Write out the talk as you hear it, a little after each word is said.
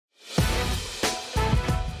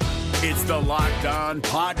It's the Locked On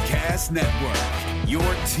Podcast Network, your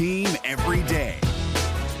team every day.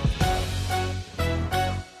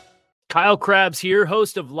 Kyle Krabs here,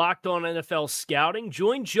 host of Locked On NFL Scouting.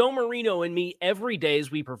 Join Joe Marino and me every day as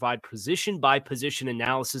we provide position-by-position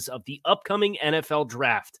analysis of the upcoming NFL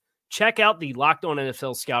Draft. Check out the Locked On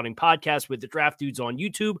NFL Scouting podcast with the Draft Dudes on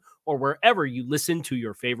YouTube or wherever you listen to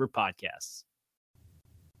your favorite podcasts.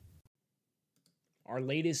 Our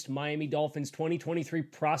latest Miami Dolphins 2023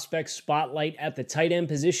 prospect spotlight at the tight end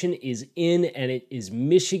position is in, and it is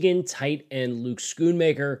Michigan tight end Luke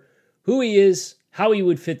Schoonmaker. Who he is, how he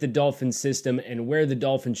would fit the Dolphins system, and where the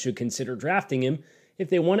Dolphins should consider drafting him if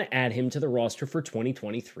they want to add him to the roster for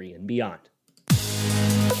 2023 and beyond.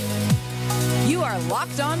 You are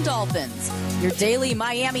Locked On Dolphins, your daily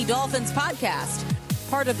Miami Dolphins podcast,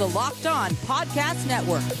 part of the Locked On Podcast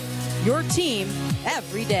Network, your team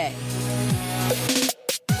every day.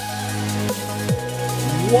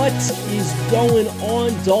 What is going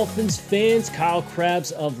on, Dolphins fans? Kyle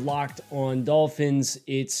Krabs of Locked On Dolphins.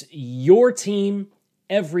 It's your team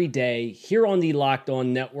every day here on the Locked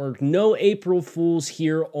On Network. No April Fools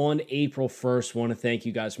here on April 1st. Want to thank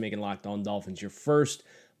you guys for making Locked On Dolphins your first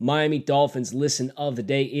Miami Dolphins listen of the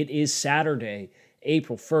day. It is Saturday,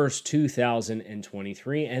 April 1st,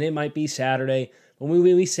 2023, and it might be Saturday, but when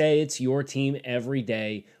we say it's your team every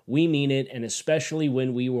day, we mean it, and especially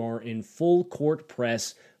when we are in full court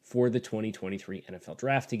press for the 2023 NFL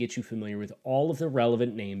Draft to get you familiar with all of the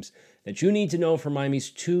relevant names that you need to know for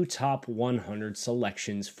Miami's 2 top 100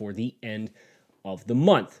 selections for the end of the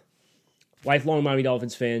month. Lifelong Miami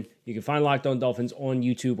Dolphins fan, you can find Locked On Dolphins on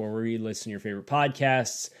YouTube or wherever you listen to your favorite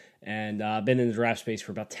podcasts, and I've been in the draft space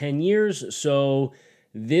for about 10 years, so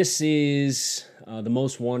this is the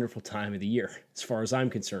most wonderful time of the year, as far as I'm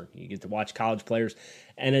concerned. You get to watch college players,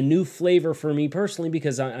 and a new flavor for me personally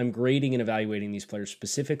because I'm grading and evaluating these players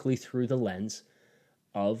specifically through the lens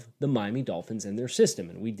of the Miami Dolphins and their system.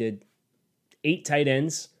 And we did 8 tight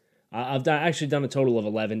ends. I've actually done a total of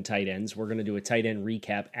 11 tight ends. We're going to do a tight end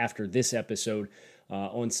recap after this episode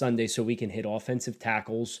on Sunday so we can hit offensive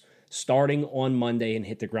tackles starting on Monday and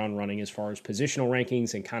hit the ground running as far as positional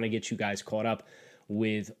rankings and kind of get you guys caught up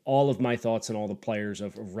with all of my thoughts on all the players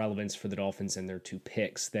of relevance for the Dolphins and their 2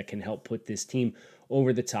 picks that can help put this team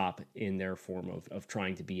over the top in their form of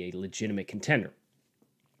trying to be a legitimate contender.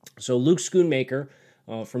 So Luke Schoonmaker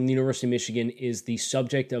from the University of Michigan is the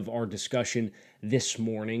subject of our discussion this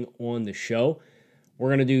morning on the show. We're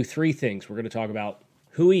going to do 3 things. We're going to talk about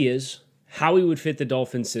who he is, how he would fit the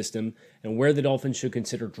Dolphins system, and where the Dolphins should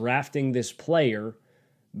consider drafting this player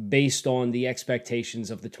based on the expectations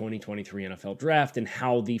of the 2023 NFL Draft and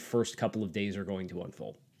how the first couple of days are going to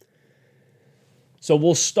unfold. So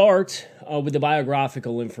we'll start with the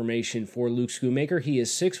biographical information for Luke Schoonmaker. He is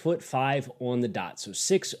 6'5" on the dot, so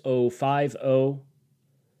 6'0",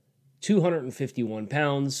 251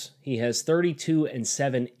 pounds. He has 32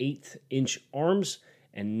 7/8 inch arms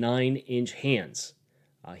and 9-inch hands.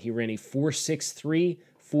 He ran a 4.63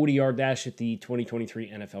 40-yard dash at the 2023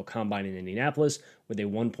 NFL Combine in Indianapolis with a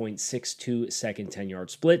 1.62 second 10-yard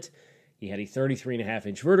split. He had a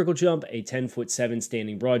 33.5-inch vertical jump, a 10'7"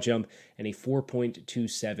 standing broad jump, and a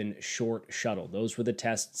 4.27 short shuttle. Those were the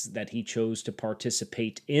tests that he chose to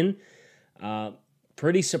participate in.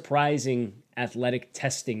 Pretty surprising athletic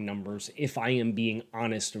testing numbers, if I am being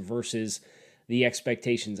honest, versus the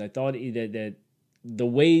expectations. I thought that the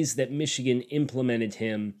ways that Michigan implemented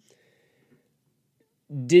him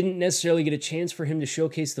didn't necessarily get a chance for him to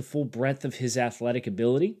showcase the full breadth of his athletic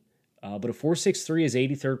ability. But a 4.63 is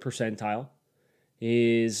 83rd percentile.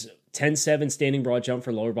 His 10.7 standing broad jump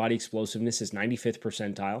for lower body explosiveness is 95th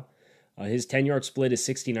percentile. His 10-yard split is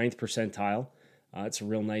 69th percentile. It's a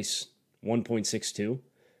real nice 1.62.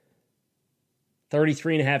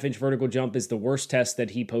 33.5-inch vertical jump is the worst test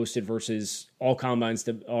that he posted versus all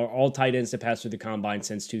tight ends to pass through the combine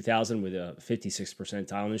since 2000 with a 56th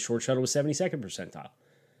percentile, and his short shuttle was 72nd percentile.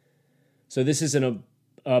 So this is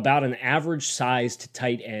about an average-sized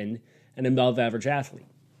tight end and above-average athlete.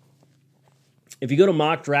 If you go to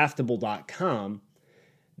mockdraftable.com,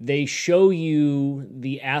 they show you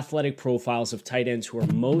the athletic profiles of tight ends who are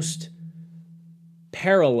most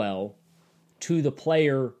parallel to the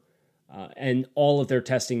player and all of their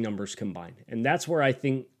testing numbers combined. And that's where I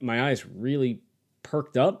think my eyes really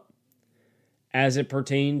perked up as it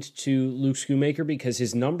pertained to Luke Schoonmaker, because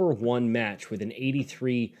his number one match with an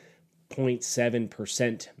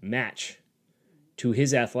 83.7% match to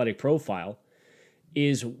his athletic profile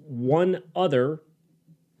is one other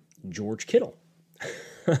George Kittle.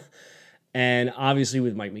 And obviously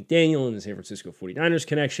with Mike McDaniel and the San Francisco 49ers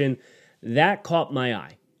connection, that caught my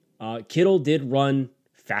eye. Kittle did run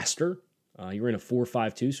faster. He ran a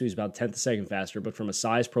 4.52, so he's about a tenth a second faster. But from a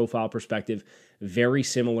size profile perspective, very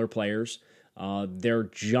similar players. Their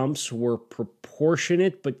jumps were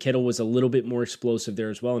proportionate, but Kittle was a little bit more explosive there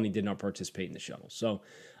as well, and he did not participate in the shuttle. So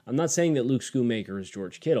I'm not saying that Luke Schoonmaker is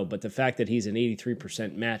George Kittle, but the fact that he's an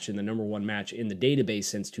 83% match and the number one match in the database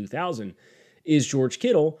since 2000 is George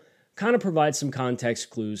Kittle kind of provides some context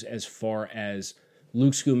clues as far as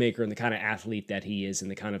Luke Schoonmaker and the kind of athlete that he is and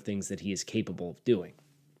the kind of things that he is capable of doing.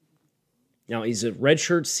 Now, he's a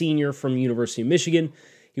redshirt senior from University of Michigan.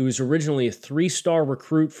 He was originally a 3-star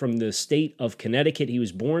recruit from the state of Connecticut. He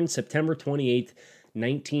was born September 28th,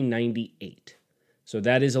 1998. So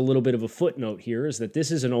that is a little bit of a footnote here, is that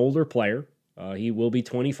this is an older player. He will be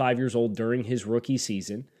 25 years old during his rookie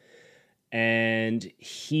season. And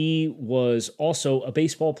he was also a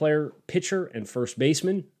baseball player, pitcher, and first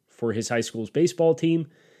baseman for his high school's baseball team,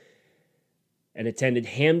 and attended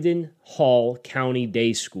Hamden Hall County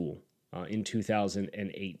Day School in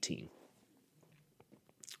 2018.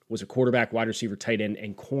 Was a quarterback, wide receiver, tight end,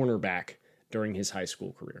 and cornerback during his high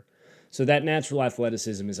school career. So that natural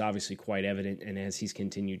athleticism is obviously quite evident, and as he's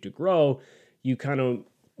continued to grow, you kind of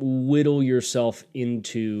whittle yourself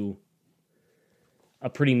into a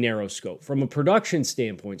pretty narrow scope. From a production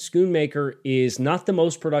standpoint, Schoonmaker is not the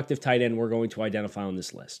most productive tight end we're going to identify on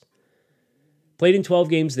this list. Played in 12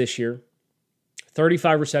 games this year,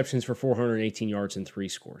 35 receptions for 418 yards and 3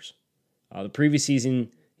 scores. The previous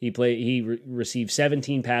season, he received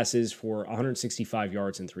 17 passes for 165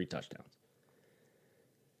 yards and 3 touchdowns.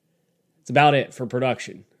 That's about it for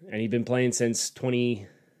production. And he's been playing since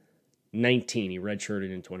 2019. He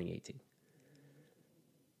redshirted in 2018.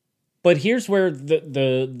 But here's where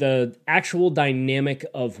the actual dynamic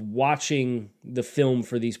of watching the film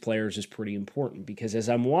for these players is pretty important, because as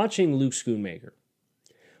I'm watching Luke Schoonmaker,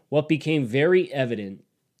 what became very evident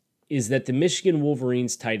is that the Michigan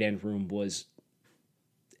Wolverines tight end room was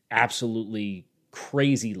absolutely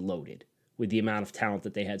crazy loaded with the amount of talent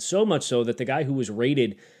that they had. So much so that the guy who was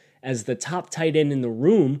rated as the top tight end in the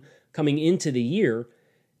room coming into the year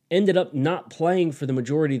ended up not playing for the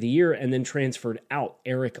majority of the year and then transferred out.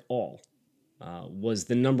 Eric All was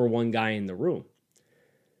the number one guy in the room.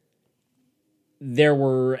 There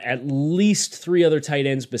were at least 3 other tight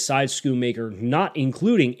ends besides Schoonmaker, not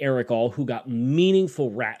including Eric All, who got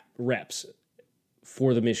meaningful reps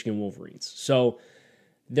for the Michigan Wolverines. So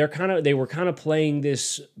they were kind of playing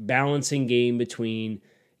this balancing game between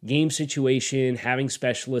game situation, having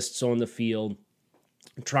specialists on the field,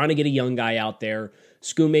 trying to get a young guy out there.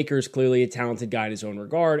 Schoonmaker is clearly a talented guy in his own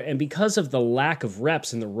regard, and because of the lack of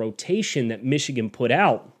reps and the rotation that Michigan put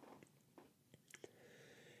out,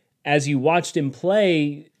 as you watched him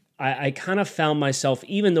play, I kind of found myself,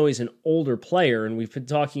 even though he's an older player, and we've been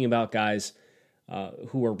talking about guys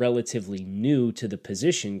who are relatively new to the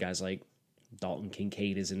position, guys like Dalton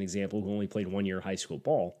Kincaid is an example, who only played 1 year of high school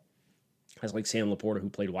ball. Guys like Sam Laporta, who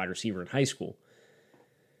played wide receiver in high school.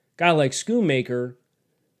 Guy like Schoonmaker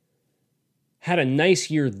had a nice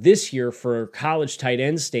year this year for college tight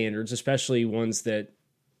end standards, especially ones that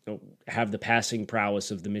have the passing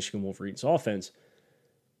prowess of the Michigan Wolverines offense.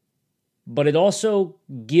 But it also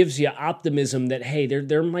gives you optimism that, hey,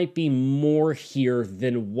 there might be more here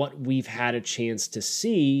than what we've had a chance to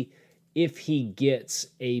see if he gets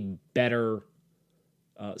a better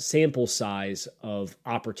sample size of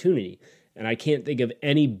opportunity. And I can't think of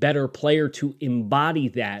any better player to embody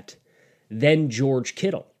that than George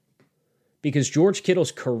Kittle. Because George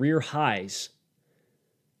Kittle's career highs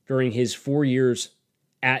during his 4 years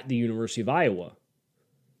at the University of Iowa,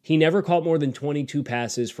 he never caught more than 22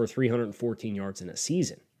 passes for 314 yards in a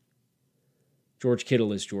season. George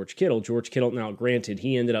Kittle is George Kittle. George Kittle, now granted,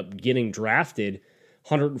 he ended up getting drafted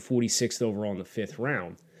 146th overall in the 5th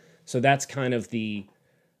round. So that's kind of the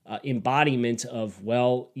embodiment of,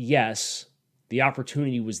 well, yes, the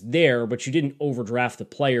opportunity was there, but you didn't overdraft the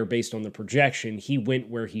player based on the projection. He went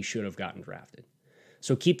where he should have gotten drafted.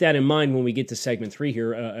 So keep that in mind when we get to segment 3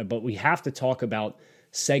 here, but we have to talk about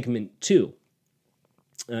segment 2.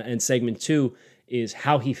 And segment 2 is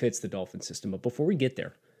how he fits the Dolphin system. But before we get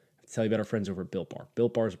there, I'll tell you about our friends over at Built Bar.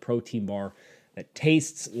 Built Bar is a protein bar that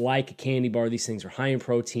tastes like a candy bar. These things are high in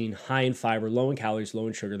protein, high in fiber, low in calories, low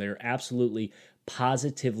in sugar. They are absolutely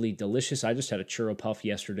positively delicious. I just had a churro puff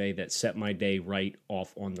yesterday that set my day right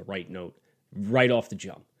off on the right note, right off the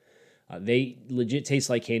jump. They legit taste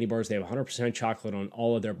like candy bars. They have 100% chocolate on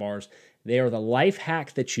all of their bars. They are the life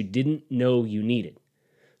hack that you didn't know you needed.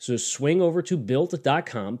 So swing over to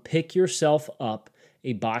Built.com, pick yourself up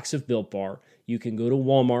a box of Built Bar. You can go to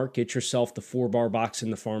Walmart, get yourself the 4-bar box in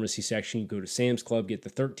the pharmacy section. You go to Sam's Club, get the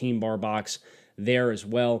 13-bar box there as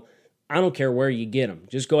well. I don't care where you get them.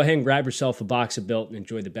 Just go ahead and grab yourself a box of Built and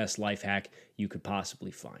enjoy the best life hack you could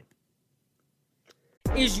possibly find.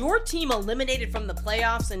 Is your team eliminated from the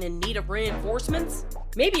playoffs and in need of reinforcements?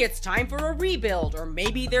 Maybe it's time for a rebuild, or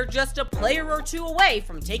maybe they're just a player or two away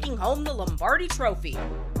from taking home the Lombardi Trophy.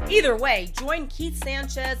 Either way, join Keith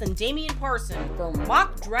Sanchez and Damian Parson for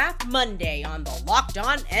Mock Draft Monday on the Locked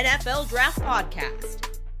On NFL Draft Podcast.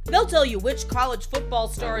 They'll tell you which college football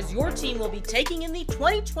stars your team will be taking in the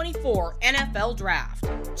 2024 NFL Draft.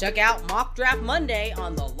 Check out Mock Draft Monday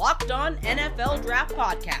on the Locked On NFL Draft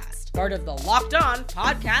Podcast, part of the Locked On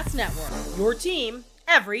Podcast Network, your team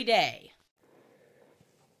every day.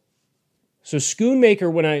 So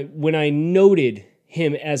Schoonmaker, when I noted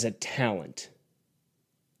him as a talent,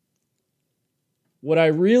 what I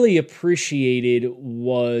really appreciated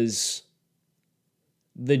was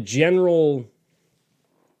the general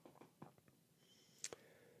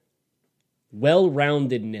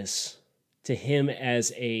well-roundedness to him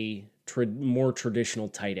as a more traditional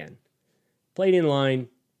tight end. Played in line,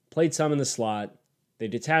 played some in the slot. They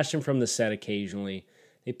detached him from the set occasionally.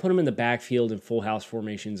 They put him in the backfield in full house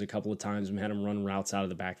formations a couple of times and had him run routes out of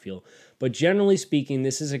the backfield. But generally speaking,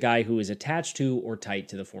 this is a guy who is attached to or tight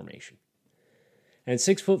to the formation. And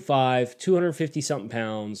 6'5", 250-something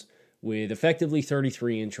pounds with effectively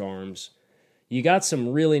 33-inch arms. You got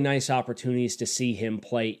some really nice opportunities to see him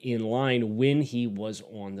play in line when he was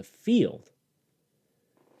on the field.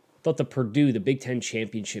 I thought the Big Ten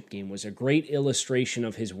championship game, was a great illustration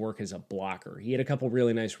of his work as a blocker. He had a couple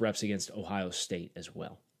really nice reps against Ohio State as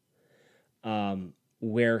well,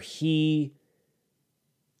 where he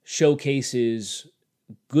showcases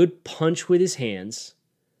good punch with his hands,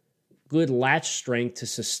 good latch strength to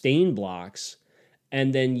sustain blocks,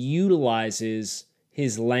 and then utilizes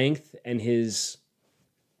his length and his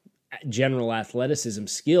general athleticism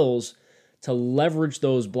skills to leverage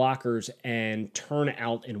those blockers and turn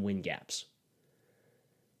out and win gaps.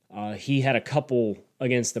 He had a couple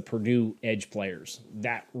against the Purdue edge players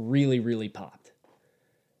that really, really popped.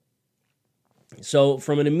 So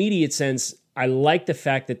from an immediate sense, I like the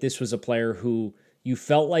fact that this was a player who you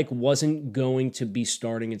felt like wasn't going to be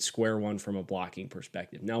starting at square one from a blocking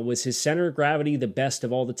perspective. Now, was his center of gravity the best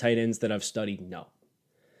of all the tight ends that I've studied? No.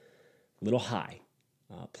 A little high.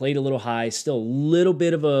 Played a little high, still a little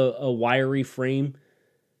bit of a wiry frame.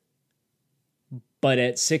 But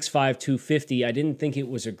at 6'5", 250, I didn't think it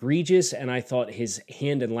was egregious, and I thought his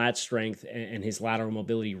hand and lat strength and his lateral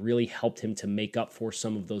mobility really helped him to make up for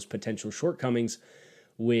some of those potential shortcomings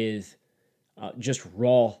with just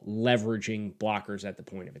raw leveraging blockers at the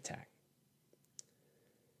point of attack.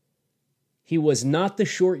 He was not the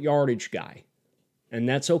short yardage guy, and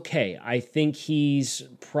that's okay. I think he's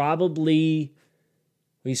certainly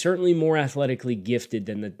more athletically gifted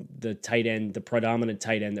than the tight end, the predominant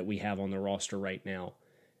tight end that we have on the roster right now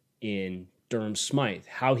in Durham Smythe.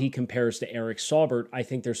 How he compares to Eric Saubert, I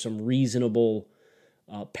think there's some reasonable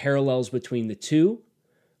parallels between the two.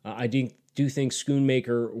 I do think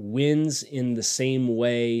Schoonmaker wins in the same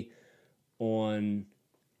way on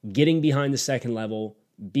getting behind the second level,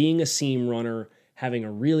 being a seam runner, having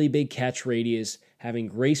a really big catch radius, having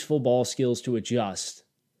graceful ball skills to adjust.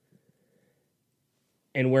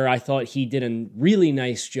 And where I thought he did a really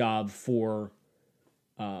nice job for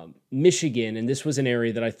Michigan, and this was an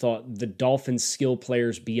area that I thought the Dolphins' skill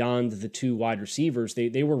players beyond the two wide receivers,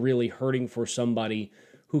 they were really hurting for somebody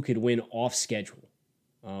who could win off schedule.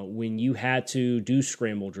 When you had to do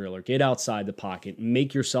scramble drill or get outside the pocket,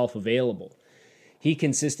 make yourself available. He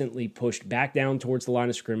consistently pushed back down towards the line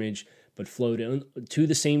of scrimmage, but flowed to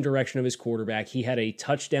the same direction of his quarterback. He had a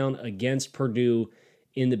touchdown against Purdue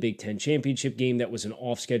in the Big Ten championship game that was an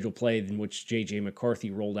off-schedule play in which J.J.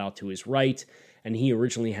 McCarthy rolled out to his right, and he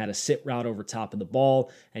originally had a sit route over top of the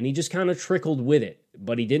ball, and he just kind of trickled with it.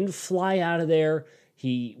 But he didn't fly out of there.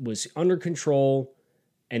 He was under control,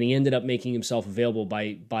 and he ended up making himself available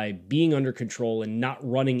by being under control and not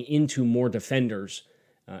running into more defenders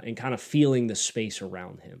and kind of feeling the space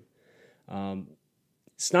around him.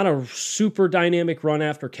 It's not a super dynamic run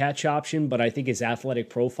after catch option, but I think his athletic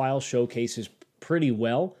profile showcases pretty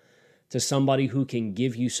well to somebody who can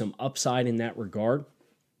give you some upside in that regard.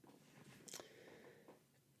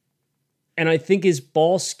 And I think his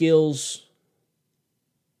ball skills,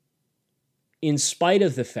 in spite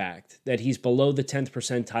of the fact that he's below the 10th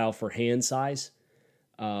percentile for hand size,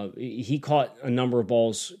 he caught a number of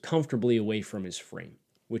balls comfortably away from his frame,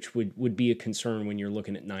 which would be a concern when you're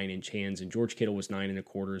looking at 9-inch hands. And George Kittle was 9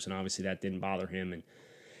 1/4, and obviously that didn't bother him. And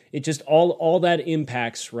it just all that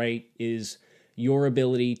impacts, right, is your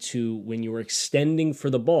ability to, when you're extending for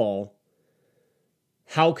the ball,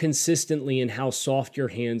 how consistently and how soft your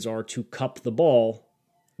hands are to cup the ball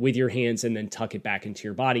with your hands and then tuck it back into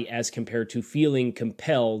your body, as compared to feeling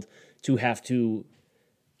compelled to have to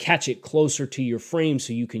catch it closer to your frame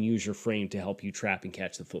so you can use your frame to help you trap and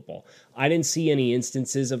catch the football. I didn't see any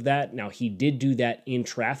instances of that. Now, he did do that in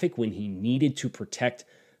traffic when he needed to protect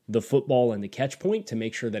the football and the catch point to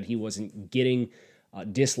make sure that he wasn't getting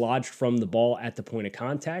dislodged from the ball at the point of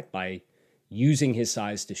contact by using his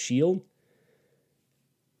size to shield.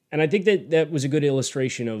 And I think that was a good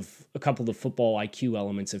illustration of a couple of the football IQ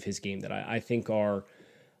elements of his game that I think are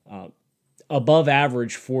above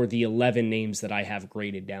average for the 11 names that I have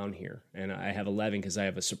graded down here. And I have 11 because I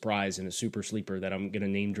have a surprise and a super sleeper that I'm going to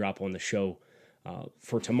name drop on the show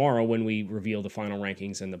for tomorrow when we reveal the final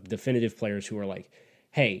rankings and the definitive players who are like,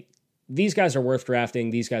 hey, these guys are worth drafting.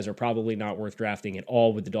 These guys are probably not worth drafting at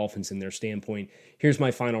all with the Dolphins in their standpoint. Here's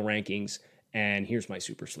my final rankings, and here's my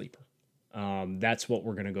super sleeper. That's what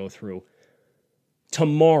we're going to go through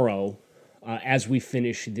tomorrow as we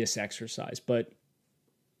finish this exercise. But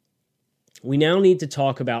we now need to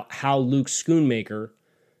talk about how Luke Schoonmaker,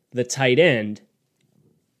 the tight end,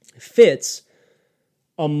 fits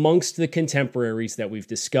amongst the contemporaries that we've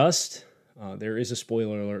discussed. There is a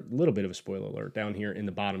spoiler alert, a little bit of a spoiler alert down here in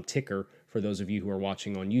the bottom ticker for those of you who are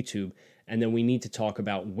watching on YouTube. And then we need to talk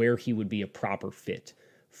about where he would be a proper fit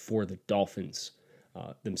for the Dolphins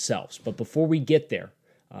themselves. But before we get there,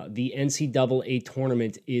 the NCAA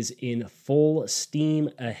tournament is in full steam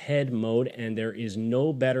ahead mode, and there is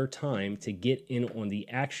no better time to get in on the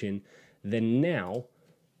action than now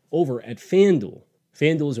over at FanDuel.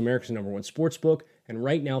 FanDuel is America's #1 sportsbook, and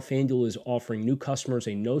right now FanDuel is offering new customers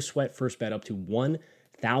a no-sweat first bet up to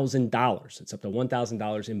 $1,000. It's up to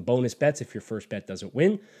 $1,000 in bonus bets if your first bet doesn't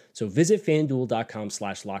win. So visit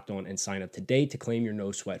FanDuel.com/lockedon and sign up today to claim your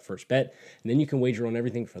no-sweat first bet. And then you can wager on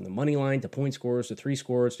everything from the money line to point scores to three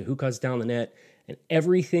scores to who cuts down the net and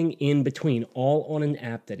everything in between, all on an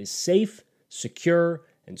app that is safe, secure,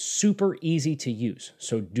 and super easy to use.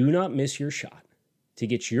 So do not miss your shot to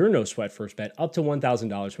get your no-sweat first bet up to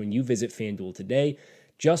 $1,000 when you visit FanDuel today.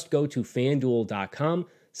 Just go to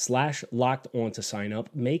FanDuel.com/lockedon to sign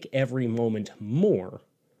up. Make every moment more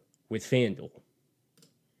with FanDuel.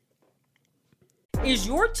 Is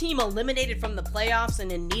your team eliminated from the playoffs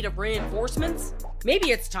and in need of reinforcements?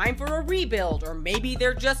 Maybe it's time for a rebuild, or maybe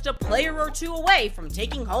they're just a player or two away from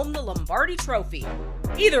taking home the Lombardi Trophy.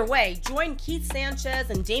 Either way, join Keith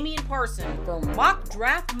Sanchez and Damian Parson for Mock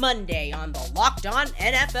Draft Monday on the Locked On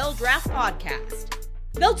NFL Draft Podcast.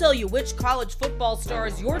 They'll tell you which college football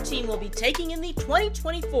stars your team will be taking in the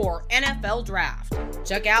 2024 NFL Draft.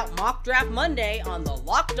 Check out Mock Draft Monday on the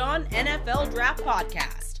Locked On NFL Draft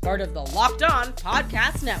Podcast, part of the Locked On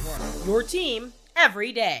Podcast Network, your team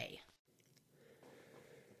every day.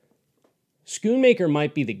 Schoonmaker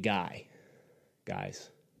might be the guy, guys.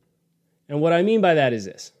 And what I mean by that is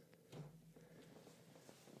this.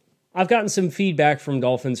 I've gotten some feedback from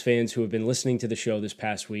Dolphins fans who have been listening to the show this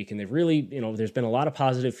past week, and they've really, there's been a lot of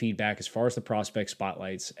positive feedback as far as the prospect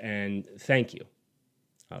spotlights, and thank you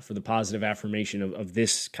for the positive affirmation of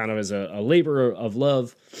this kind of as a labor of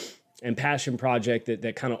love and passion project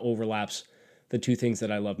that kind of overlaps the two things that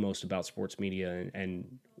I love most about sports media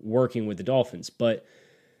and working with the Dolphins. But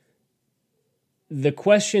the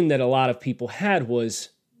question that a lot of people had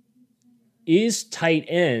was, is tight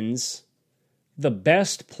ends the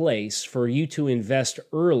best place for you to invest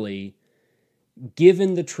early,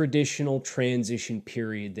 given the traditional transition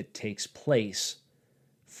period that takes place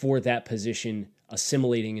for that position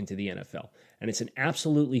assimilating into the NFL? And it's an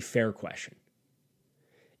absolutely fair question.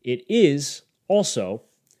 It is also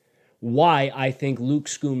why I think Luke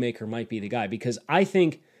Schoonmaker might be the guy, because I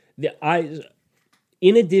think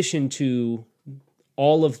in addition to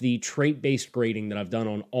all of the trait-based grading that I've done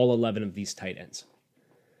on all 11 of these tight ends,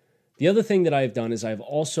 the other thing that I've done is I've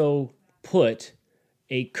also put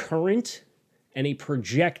a current and a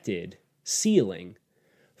projected ceiling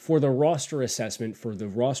for the roster assessment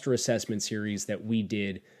series that we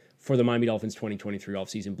did for the Miami Dolphins 2023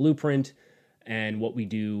 offseason blueprint and what we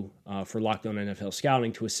do for Locked On NFL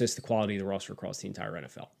Scouting to assist the quality of the roster across the entire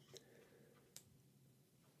NFL.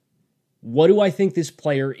 What do I think this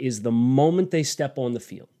player is the moment they step on the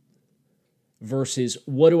field? Versus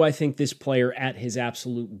what do I think this player at his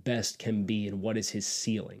absolute best can be, and what is his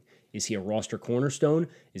ceiling? Is he a roster cornerstone?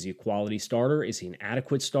 Is he a quality starter? Is he an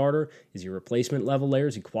adequate starter? Is he a replacement level player?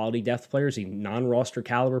 Is he a quality depth player? Is he a non-roster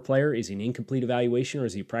caliber player? Is he an incomplete evaluation, or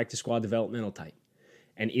is he a practice squad developmental type?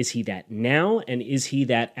 And is he that now, and is he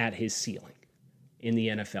that at his ceiling in the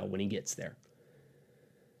NFL when he gets there?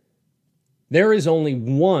 There is only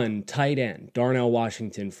one tight end, Darnell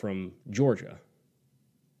Washington from Georgia,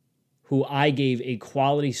 who I gave a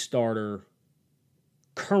quality starter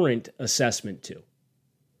current assessment to.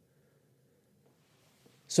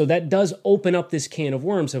 So that does open up this can of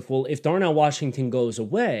worms. If Darnell Washington goes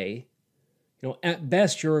away, at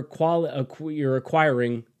best you're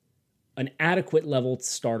acquiring an adequate level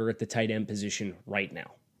starter at the tight end position right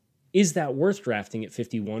now. Is that worth drafting at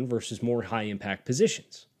 51 versus more high-impact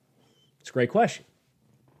positions? It's a great question.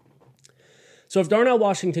 So if Darnell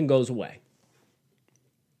Washington goes away,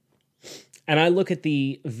 and I look at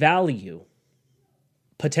the value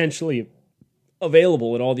potentially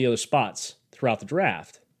available at all the other spots throughout the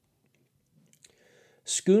draft,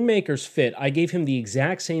 Schoonmaker's fit, I gave him the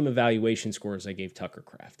exact same evaluation score as I gave Tucker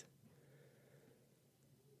Kraft.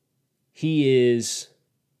 He is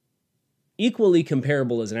equally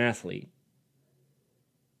comparable as an athlete.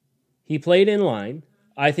 He played in line.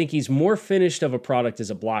 I think he's more finished of a product as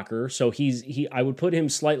a blocker, so I would put him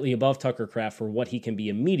slightly above Tucker Kraft for what he can be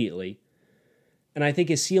immediately. And I think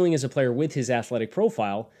his ceiling as a player with his athletic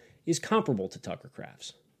profile is comparable to Tucker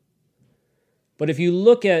Kraft's. But if you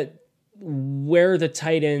look at where the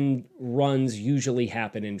tight end runs usually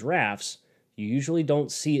happen in drafts, you usually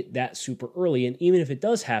don't see it that super early. And even if it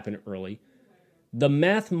does happen early, the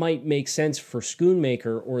math might make sense for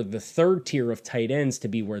Schoonmaker or the third tier of tight ends to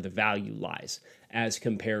be where the value lies, as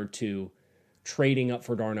compared to trading up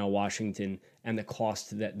for Darnell Washington and the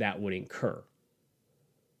cost that would incur.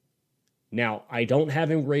 Now, I don't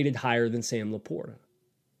have him graded higher than Sam Laporta,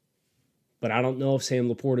 but I don't know if Sam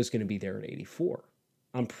Laporta is going to be there at 84.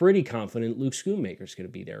 I'm pretty confident Luke Schoonmaker is going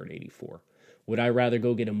to be there at 84. Would I rather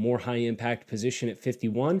go get a more high-impact position at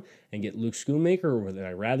 51 and get Luke Schoonmaker, or would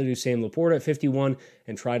I rather do Sam Laporta at 51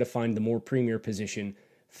 and try to find the more premier position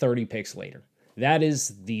 30 picks later? That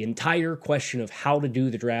is the entire question of how to do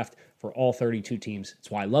the draft for all 32 teams.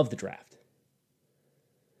 It's why I love the draft.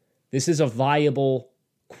 This is a viable,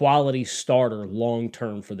 quality starter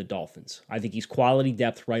long-term for the Dolphins. I think he's quality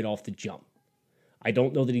depth right off the jump. I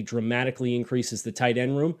don't know that he dramatically increases the tight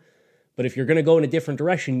end room, but if you're going to go in a different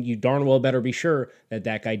direction, you darn well better be sure that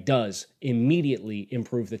that guy does immediately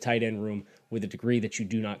improve the tight end room with a degree that you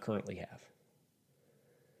do not currently have.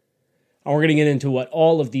 We're going to get into what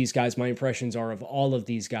all of these guys, my impressions are of all of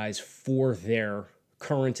these guys for their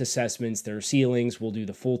current assessments, their ceilings. We'll do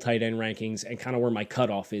the full tight end rankings and kind of where my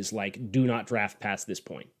cutoff is, like, do not draft past this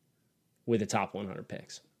point with the top 100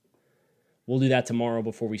 picks. We'll do that tomorrow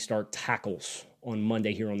before we start tackles on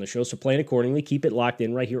Monday here on the show. So plan accordingly. Keep it locked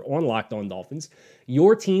in right here on Locked On Dolphins.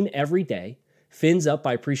 Your team every day. Fins up.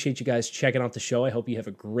 I appreciate you guys checking out the show. I hope you have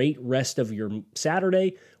a great rest of your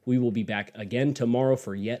Saturday. We will be back again tomorrow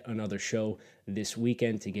for yet another show this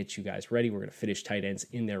weekend to get you guys ready. We're going to finish tight ends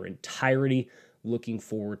in their entirety. Looking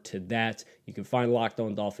forward to that. You can find Locked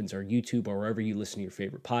On Dolphins on YouTube or wherever you listen to your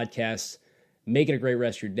favorite podcasts. Make it a great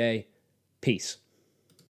rest of your day. Peace.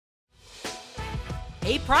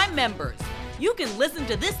 Hey, Prime members, you can listen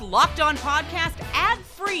to this Locked On podcast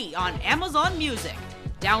ad-free on Amazon Music.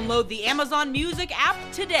 Download the Amazon Music app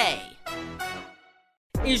today.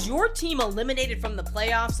 Is your team eliminated from the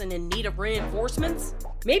playoffs and in need of reinforcements?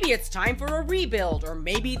 Maybe it's time for a rebuild, or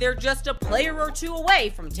maybe they're just a player or two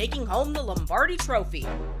away from taking home the Lombardi Trophy.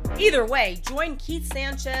 Either way, join Keith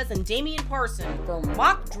Sanchez and Damian Parson for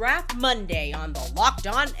Mock Draft Monday on the Locked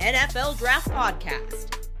On NFL Draft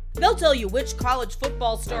Podcast. They'll tell you which college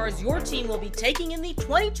football stars your team will be taking in the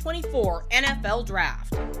 2024 NFL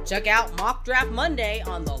Draft. Check out Mock Draft Monday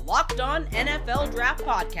on the Locked On NFL Draft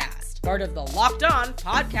Podcast, part of the Locked On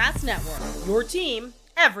Podcast Network. Your team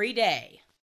every day.